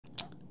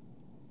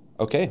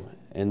Okay,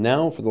 and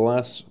now for the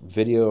last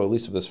video, at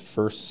least of this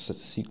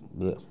first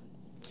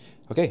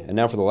Okay, and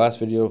now for the last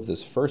video of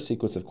this first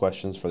sequence of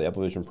questions for the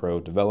Apple Vision Pro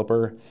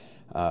developer.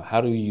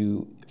 How do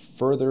you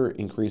further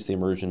increase the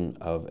immersion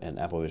of an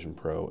Apple Vision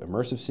Pro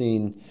immersive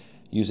scene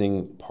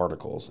using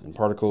particles? And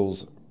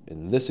particles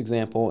in this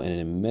example and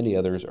in many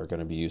others are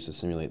going to be used to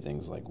simulate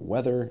things like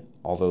weather,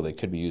 although they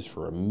could be used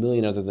for a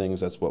million other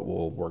things. That's what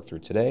we'll work through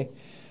today.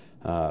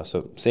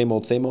 So same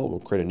old, we'll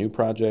create a new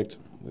project.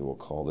 We will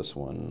call this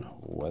one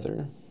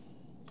weather.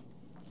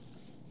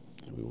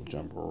 We will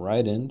jump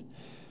right in.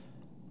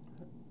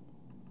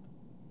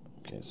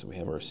 Okay, so we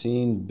have our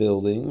scene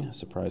building.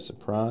 Surprise,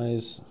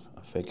 surprise.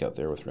 A fake out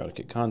there with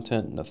RealityKit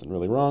content. Nothing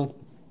really wrong.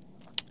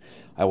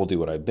 I will do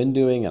what I've been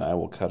doing, and I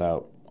will cut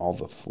out all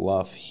the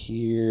fluff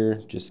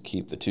here. Just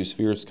keep the two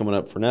spheres coming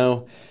up for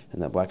now in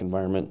that black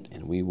environment,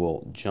 and we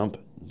will jump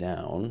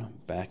down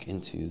back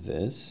into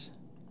this.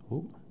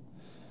 Ooh,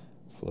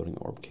 floating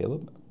orb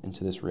Caleb,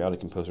 into this Reality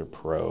Composer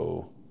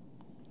Pro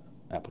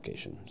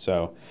application.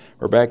 So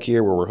we're back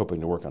here where we're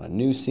hoping to work on a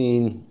new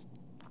scene,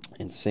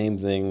 and same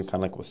thing, kind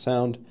of like with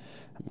sound.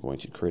 I'm going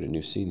to create a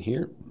new scene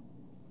here,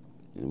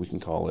 and we can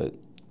call it,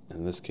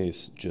 in this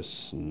case,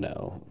 just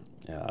snow.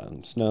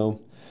 Snow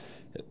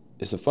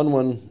is a fun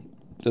one.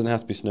 It doesn't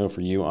have to be snow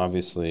for you,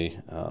 obviously,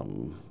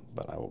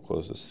 but I will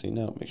close this scene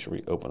out. Make sure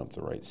we open up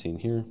the right scene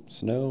here,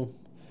 snow,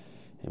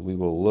 and we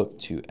will look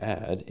to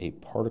add a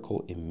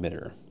particle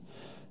emitter.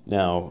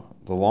 Now,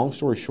 the long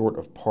story short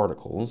of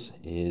particles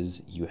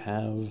is you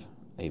have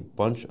a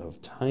bunch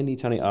of tiny,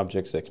 tiny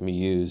objects that can be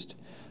used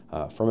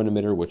from an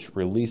emitter, which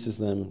releases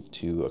them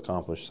to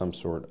accomplish some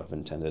sort of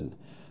intended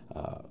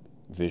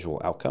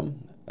visual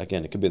outcome.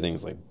 Again, it could be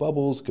things like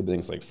bubbles, it could be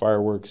things like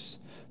fireworks.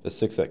 The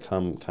 6 that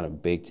come kind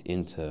of baked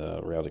into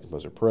Reality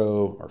Composer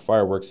Pro are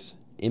fireworks,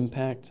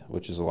 impact,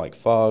 which is like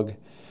fog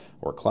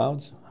or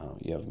clouds.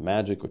 You have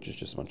magic, which is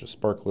just a bunch of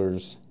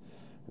sparklers,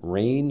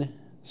 rain,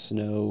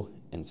 snow,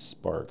 and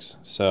sparks.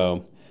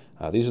 So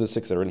these are the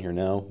 6 that are in here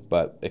now,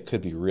 but it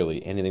could be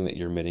really anything that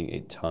you're emitting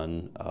a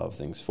ton of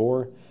things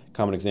for.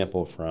 Common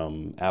example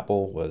from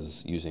Apple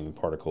was using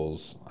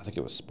particles, I think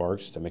it was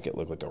sparks, to make it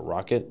look like a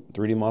rocket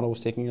 3D model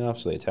was taking off,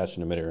 so they attached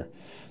an emitter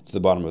to the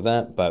bottom of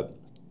that. But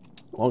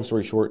long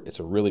story short, it's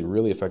a really,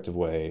 really effective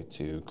way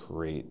to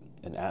create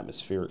an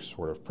atmospheric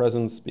sort of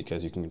presence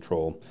because you can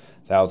control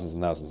thousands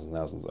and thousands and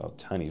thousands of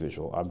tiny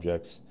visual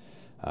objects.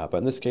 But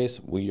in this case,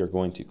 we are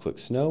going to click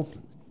snow,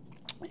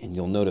 and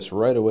you'll notice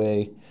right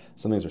away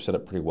some things are set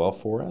up pretty well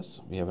for us.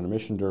 We have an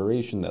emission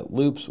duration that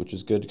loops, which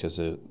is good because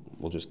it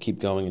will just keep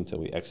going until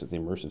we exit the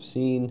immersive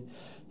scene.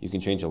 You can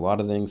change a lot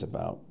of things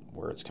about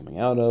where it's coming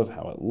out of,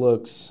 how it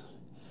looks,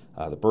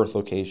 the birth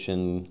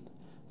location,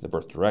 the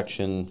birth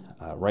direction.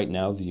 Right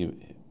now, the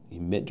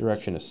emit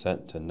direction is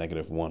set to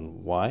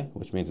 -1y,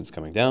 which means it's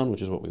coming down,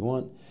 which is what we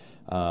want.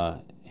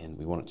 And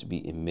we want it to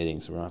be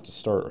emitting, so we don't have to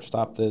start or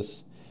stop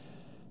this.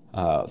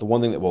 The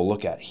one thing that we'll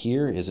look at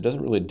here is it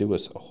doesn't really do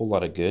us a whole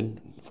lot of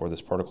good for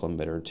this particle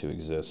emitter to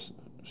exist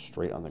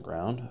straight on the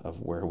ground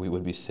of where we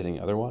would be sitting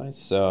otherwise.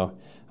 So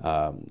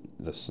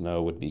the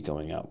snow would be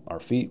going out our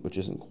feet, which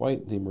isn't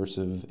quite the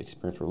immersive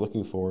experience we're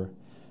looking for.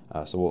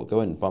 So we'll go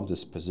ahead and bump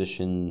this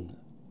position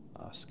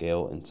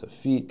scale into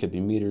feet. Could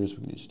be meters.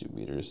 We can just do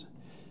meters.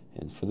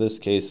 And for this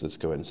case, let's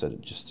go ahead and set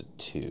it just to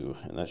 2,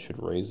 and that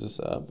should raise us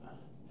up.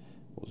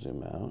 We'll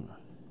zoom out.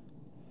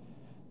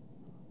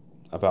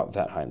 About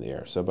that high in the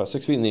air. So about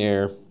 6 feet in the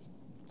air,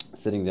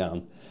 sitting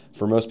down.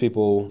 For most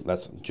people,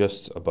 that's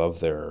just above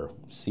their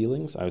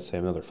ceilings. I would say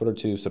another foot or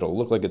 2, so it'll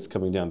look like it's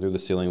coming down through the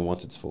ceiling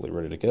once it's fully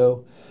ready to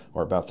go,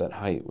 or about that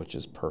height, which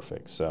is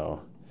perfect.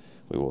 So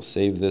we will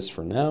save this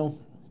for now.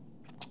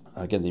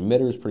 Again, the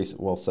emitter is pretty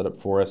well set up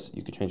for us.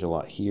 You can change a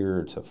lot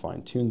here to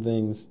fine-tune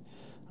things,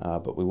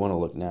 but we want to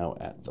look now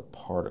at the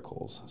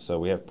particles. So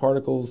we have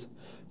particles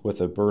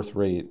with a birth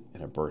rate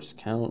and a burst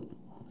count.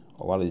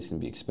 A lot of these can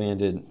be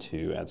expanded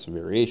to add some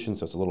variation,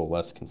 so it's a little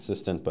less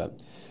consistent, but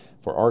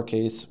for our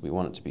case, we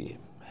want it to be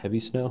heavy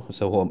snow,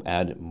 so we'll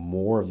add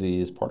more of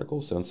these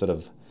particles. So instead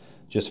of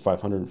just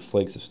 500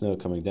 flakes of snow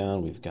coming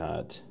down, we've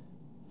got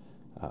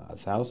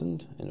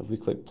 1,000, and if we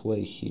click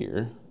play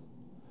here,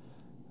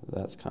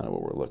 that's kind of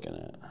what we're looking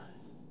at.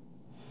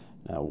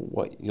 Now,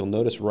 what you'll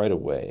notice right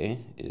away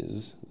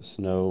is the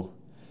snow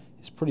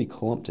is pretty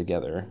clumped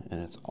together,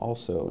 and it's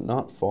also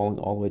not falling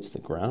all the way to the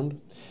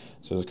ground.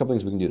 So there's a couple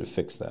things we can do to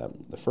fix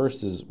that. The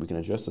first is we can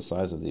adjust the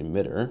size of the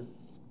emitter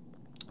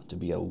to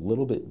be a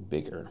little bit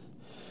bigger.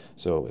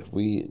 So if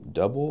we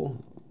double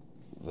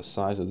the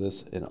size of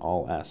this in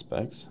all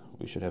aspects,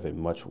 we should have a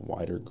much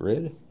wider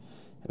grid.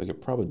 And we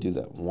could probably do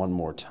that one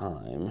more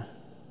time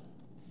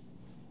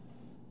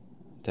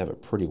to have a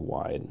pretty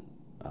wide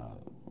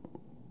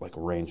like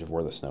range of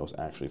where the snow is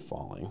actually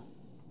falling.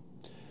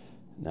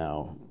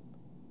 Now,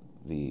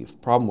 the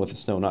problem with the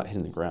snow not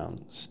hitting the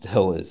ground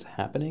still is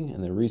happening,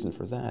 and the reason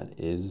for that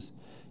is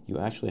you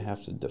actually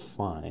have to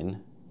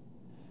define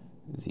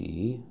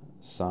the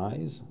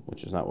size,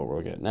 which is not what we're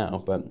looking at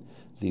now, but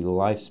the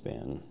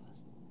lifespan.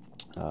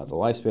 The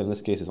lifespan in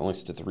this case is only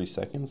set to 3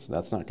 seconds.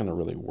 That's not going to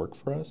really work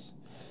for us.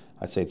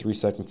 I'd say 3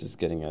 seconds is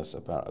getting us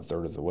about a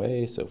third of the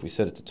way. So if we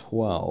set it to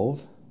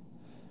 12,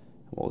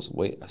 we'll just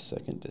wait a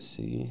second to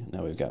see.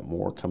 Now we've got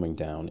more coming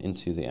down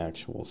into the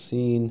actual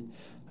scene.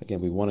 Again,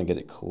 we want to get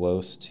it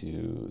close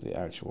to the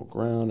actual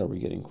ground. Are we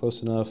getting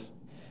close enough?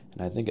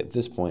 And I think at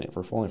this point, if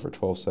we're falling for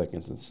 12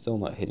 seconds and still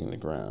not hitting the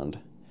ground,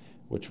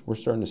 which we're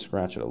starting to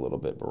scratch it a little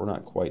bit, but we're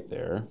not quite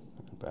there,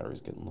 the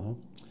battery's getting low,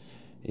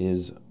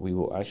 is we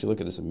will actually look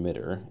at this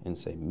emitter and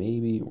say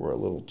maybe we're a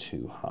little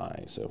too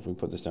high. So if we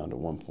put this down to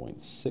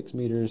 1.6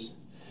 meters,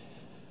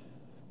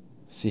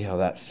 see how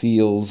that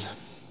feels.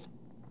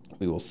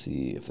 We will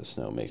see if the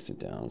snow makes it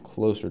down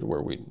closer to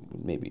where we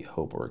maybe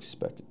hope or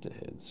expect it to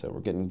hit. So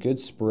we're getting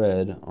good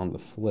spread on the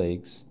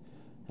flakes.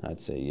 And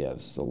I'd say, yeah,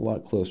 this is a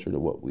lot closer to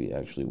what we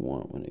actually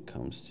want when it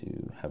comes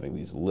to having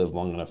these live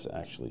long enough to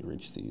actually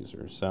reach the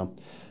user. So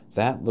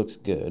that looks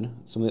good.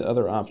 Some of the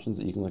other options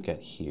that you can look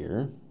at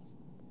here,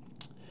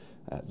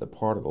 at the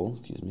particle,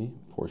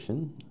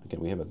 portion. Again,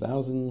 we have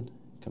 1,000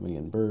 coming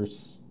in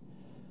bursts.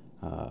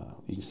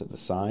 You can set the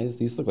size.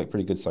 These look like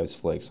pretty good sized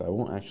flakes, so I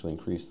won't actually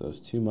increase those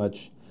too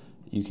much.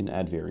 You can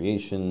add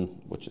variation,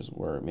 which is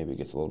where maybe it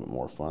gets a little bit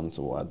more fun.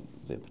 So we'll add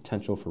the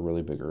potential for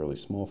really big or really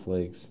small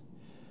flakes.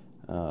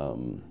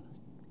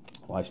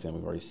 Lifespan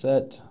we've already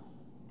set.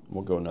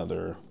 We'll go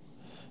another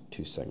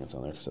 2 seconds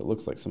on there because it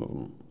looks like some of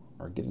them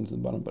are getting to the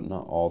bottom, but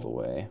not all the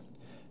way.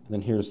 And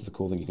then here's the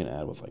cool thing you can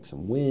add with like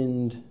some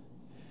wind.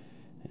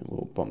 And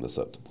we'll bump this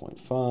up to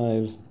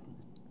 0.5.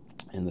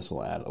 And this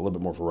will add a little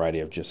bit more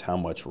variety of just how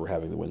much we're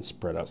having the wind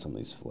spread out some of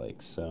these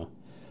flakes. So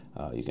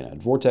you can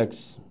add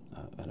vortex,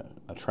 an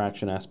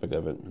attraction aspect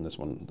of it, and this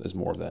one is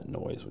more of that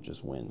noise, which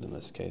is wind in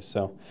this case.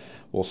 So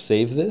we'll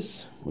save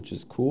this, which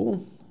is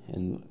cool,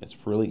 and it's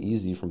really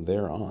easy from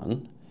there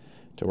on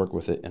to work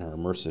with it in our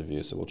immersive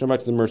view. So we'll jump back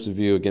to the immersive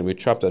view. Again, we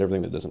chopped out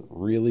everything that doesn't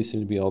really seem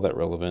to be all that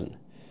relevant,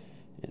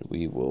 and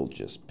we will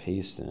just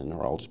paste in,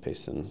 or I'll just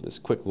paste in this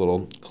quick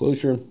little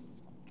closure.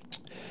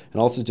 And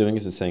all this is doing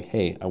is it's saying,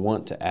 hey, I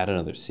want to add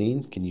another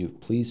scene. Can you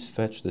please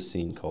fetch the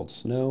scene called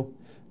snow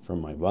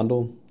from my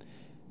bundle?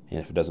 And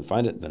if it doesn't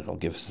find it, then it'll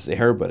give us this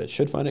error, but it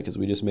should find it because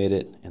we just made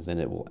it. And then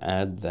it will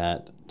add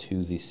that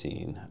to the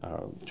scene,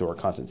 to our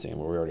content scene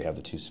where we already have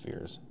the 2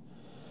 spheres.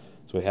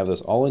 So we have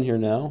this all in here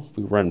now. If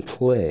we run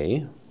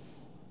play,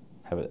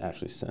 have it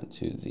actually sent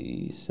to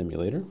the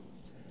simulator.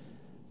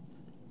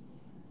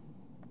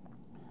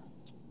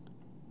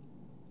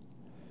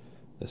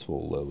 This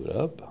will load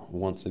up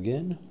once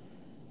again.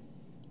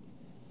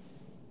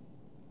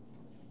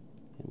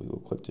 And we will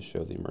click to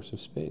show the immersive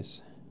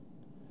space.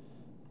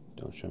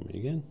 Don't show me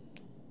again.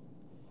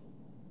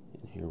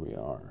 And here we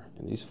are.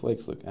 And these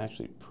flakes look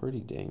actually pretty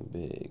dang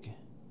big.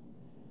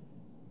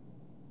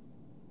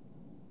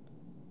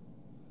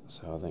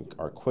 So I think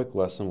our quick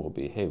lesson will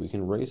be, hey, we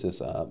can raise this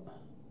up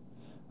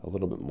a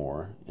little bit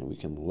more and we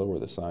can lower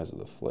the size of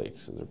the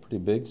flakes because they're pretty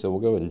big. So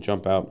we'll go ahead and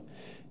jump out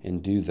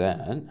and do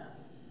that.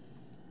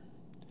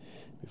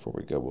 Before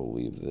we go, we'll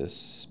leave this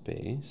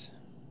space.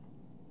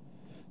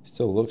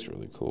 Still looks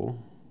really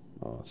cool.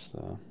 Oh, it's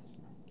the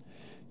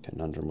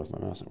conundrum with my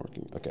mouse not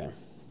working. Okay,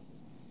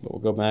 but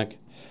we'll go back.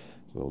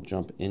 We'll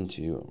jump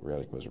into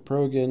Reality Composer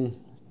Pro again,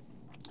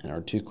 and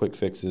our 2 quick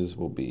fixes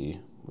will be,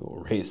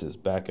 we'll raise this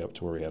back up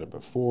to where we had it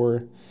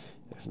before,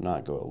 if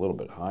not go a little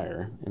bit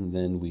higher, and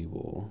then we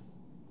will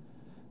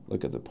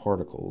look at the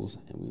particles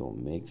and we will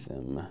make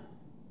them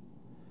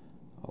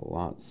a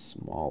lot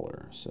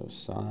smaller. So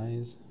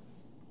size,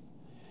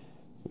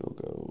 we'll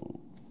go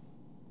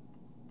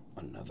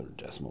another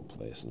decimal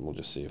place, and we'll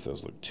just see if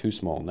those look too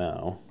small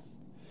now.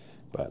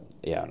 But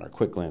yeah, on our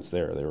quick glance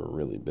there, they were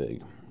really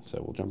big.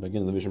 So we'll jump back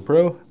into the Vision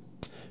Pro.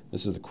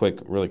 This is the quick,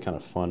 really kind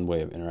of fun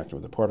way of interacting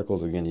with the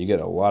particles. Again, you get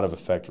a lot of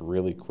effect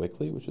really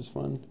quickly, which is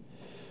fun.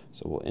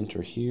 So we'll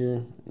enter here,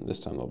 and this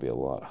time they'll be a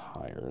lot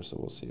higher. So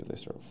we'll see if they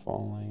start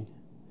falling.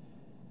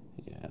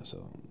 Yeah,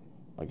 so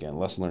again,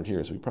 lesson learned here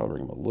is we probably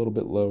bring them a little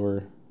bit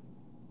lower.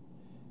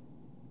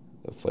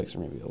 The flakes are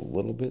maybe a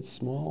little bit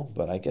small,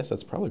 but I guess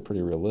that's probably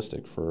pretty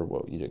realistic for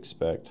what you'd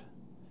expect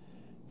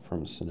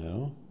from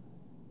snow.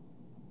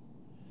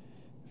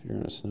 If you're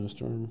in a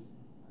snowstorm.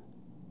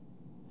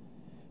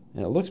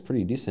 And it looks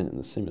pretty decent in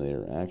the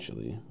simulator,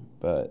 actually,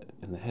 but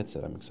in the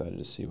headset, I'm excited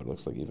to see what it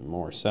looks like even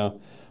more.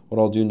 So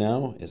what I'll do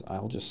now is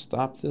I'll just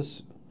stop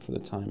this for the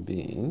time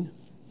being.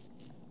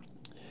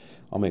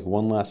 I'll make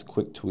one last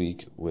quick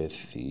tweak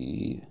with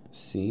the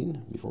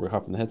scene before we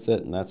hop in the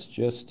headset, and that's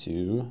just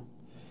to,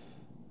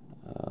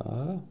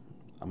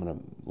 I'm going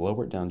to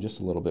lower it down just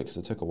a little bit because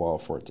it took a while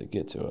for it to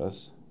get to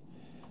us.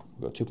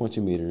 We'll go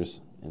 2.2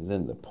 meters. And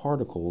then the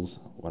particles,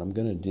 what I'm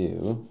going to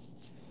do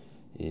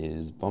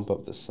is bump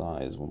up the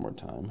size one more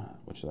time,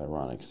 which is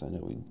ironic because I know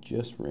we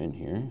just were in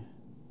here.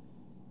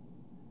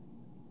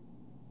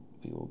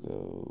 We will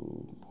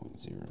go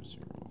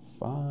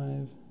 0.005,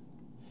 and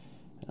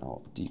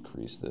I'll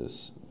decrease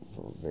this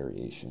for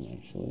variation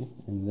actually.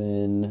 And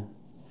then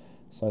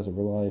size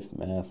over life,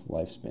 math,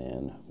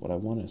 lifespan. What I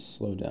want to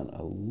slow down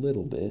a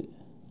little bit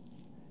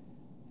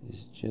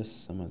is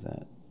just some of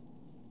that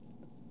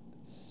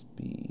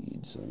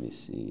speed. So let me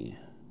see.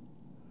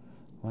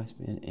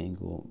 Y-span,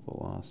 angle,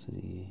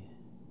 velocity.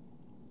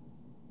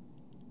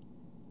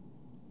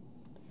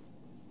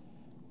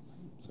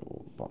 So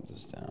we'll bump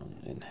this down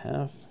in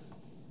half.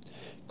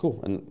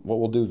 Cool, and what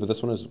we'll do for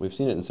this one is, we've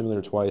seen it in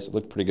simulator twice. It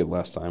looked pretty good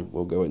last time.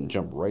 We'll go ahead and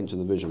jump right into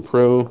the Vision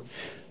Pro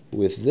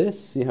with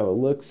this, see how it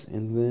looks,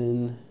 and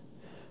then,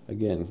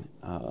 again,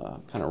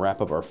 kind of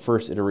wrap up our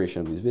first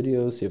iteration of these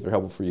videos, see if they're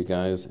helpful for you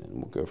guys, and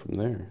we'll go from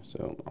there.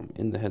 So I'm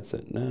in the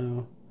headset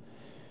now.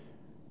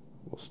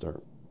 We'll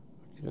start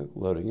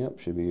loading up.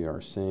 Should be our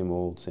same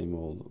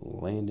old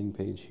landing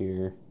page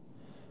here.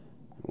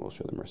 And we'll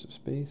show the immersive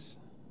space.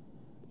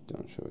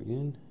 Don't show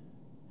again.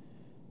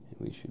 And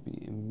we should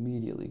be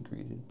immediately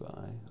greeted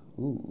by,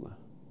 ooh,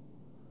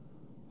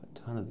 a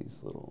ton of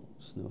these little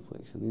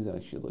snowflakes. And these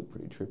actually look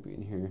pretty trippy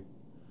in here.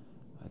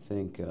 I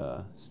think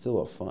still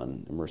a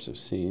fun immersive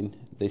scene.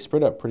 They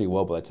spread out pretty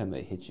well by the time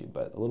they hit you,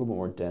 but a little bit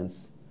more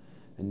dense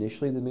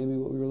initially than maybe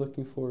what we were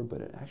looking for,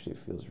 but it actually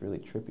feels really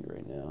trippy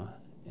right now.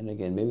 And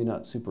again, maybe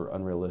not super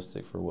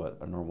unrealistic for what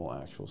a normal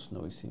actual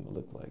snowy scene would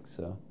look like.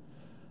 So,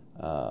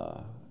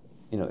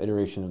 you know,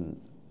 iteration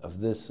of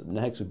this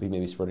next would be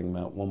maybe spreading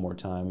them out one more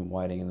time,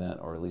 widening that,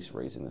 or at least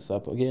raising this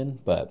up again.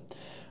 But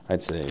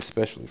I'd say,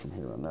 especially from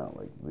here on out,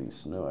 like the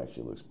snow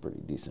actually looks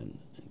pretty decent.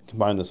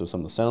 Combine this with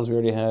some of the sounds we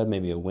already had,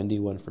 maybe a windy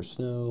one for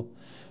snow,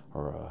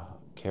 or a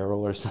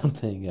carol or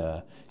something.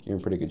 You're in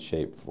pretty good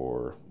shape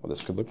for what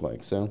this could look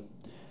like. So,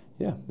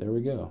 yeah, there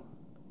we go.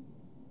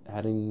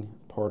 Adding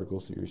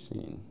particles to your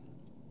scene.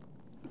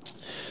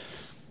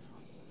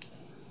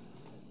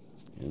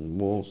 And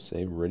we'll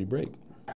say ready break.